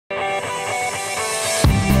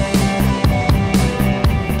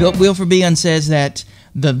Wilford Bion says that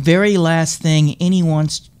the very last thing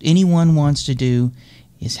anyone wants to do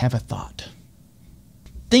is have a thought.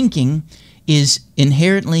 Thinking is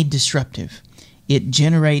inherently disruptive. It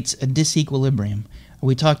generates a disequilibrium.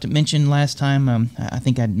 We mentioned last time, I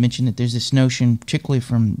think I mentioned that there's this notion, particularly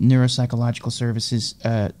from neuropsychological services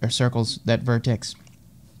or circles, that vertex,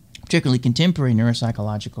 particularly contemporary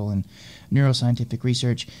neuropsychological and neuroscientific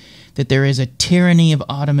research, that there is a tyranny of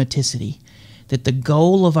automaticity, that the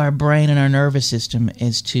goal of our brain and our nervous system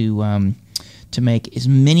is to make as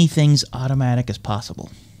many things automatic as possible.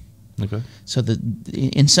 Okay. So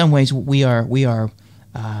in some ways we are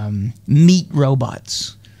meat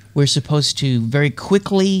robots. We're supposed to very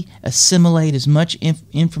quickly assimilate as much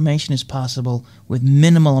information as possible with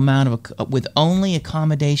minimal amount of with only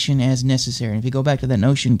accommodation as necessary. And if you go back to that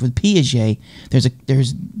notion with Piaget,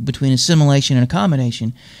 there's between assimilation and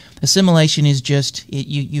accommodation. Assimilation is just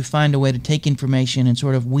you find a way to take information and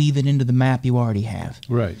sort of weave it into the map you already have.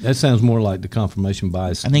 Right. That sounds more like the confirmation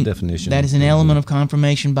bias definition. That is an element of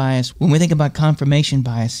confirmation bias. When we think about confirmation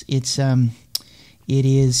bias, it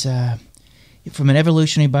is from an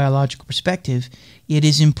evolutionary biological perspective, it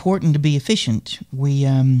is important to be efficient. We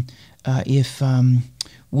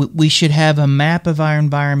should have a map of our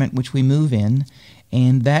environment which we move in,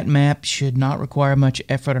 and that map should not require much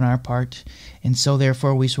effort on our part, and so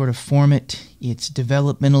therefore we sort of form it. It's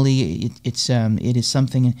developmentally, it is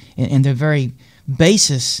something, and the very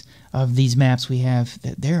basis of these maps we have,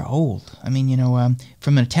 they're old. I mean,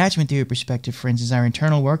 from an attachment theory perspective, for instance, our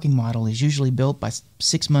internal working model is usually built by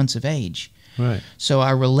 6 months of age. Right. So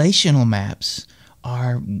our relational maps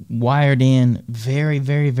are wired in very,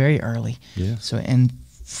 very, very early. Yeah. So, and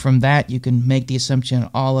from that you can make the assumption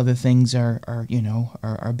all other things are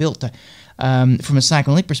built. From a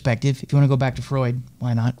psychoanalytic perspective, if you want to go back to Freud,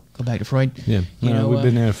 why not go back to Freud? Yeah, we've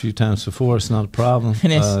been there a few times before. It's not a problem.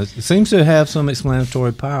 It seems to have some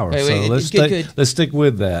explanatory power. So let's stick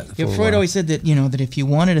with that. Yeah, Freud always said that that if you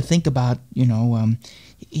wanted to think about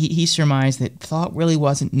he surmised that thought really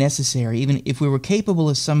wasn't necessary. Even if we were capable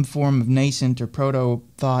of some form of nascent or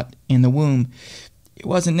proto-thought in the womb, it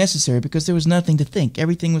wasn't necessary because there was nothing to think.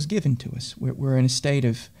 Everything was given to us. We're in a state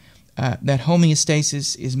of that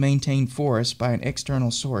homeostasis is maintained for us by an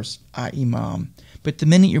external source, i.e. mom. But the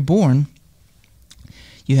minute you're born,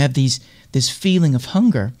 you have this feeling of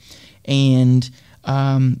hunger, and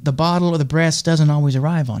the bottle or the breast doesn't always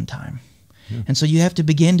arrive on time. Yeah. And so you have to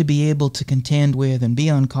begin to be able to contend with, and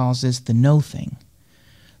Bion calls this the no thing,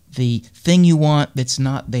 the thing you want that's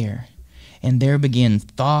not there. And there begin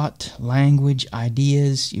thought, language,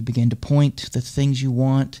 ideas. You begin to point to the things you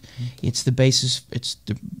want. It's the basis, it's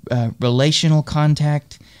the relational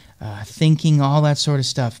contact, thinking, all that sort of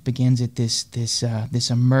stuff begins at this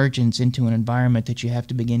emergence into an environment that you have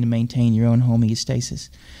to begin to maintain your own homeostasis.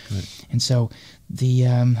 Right. And so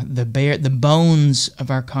the bones of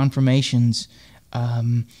our confirmations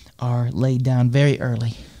are laid down very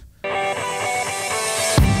early.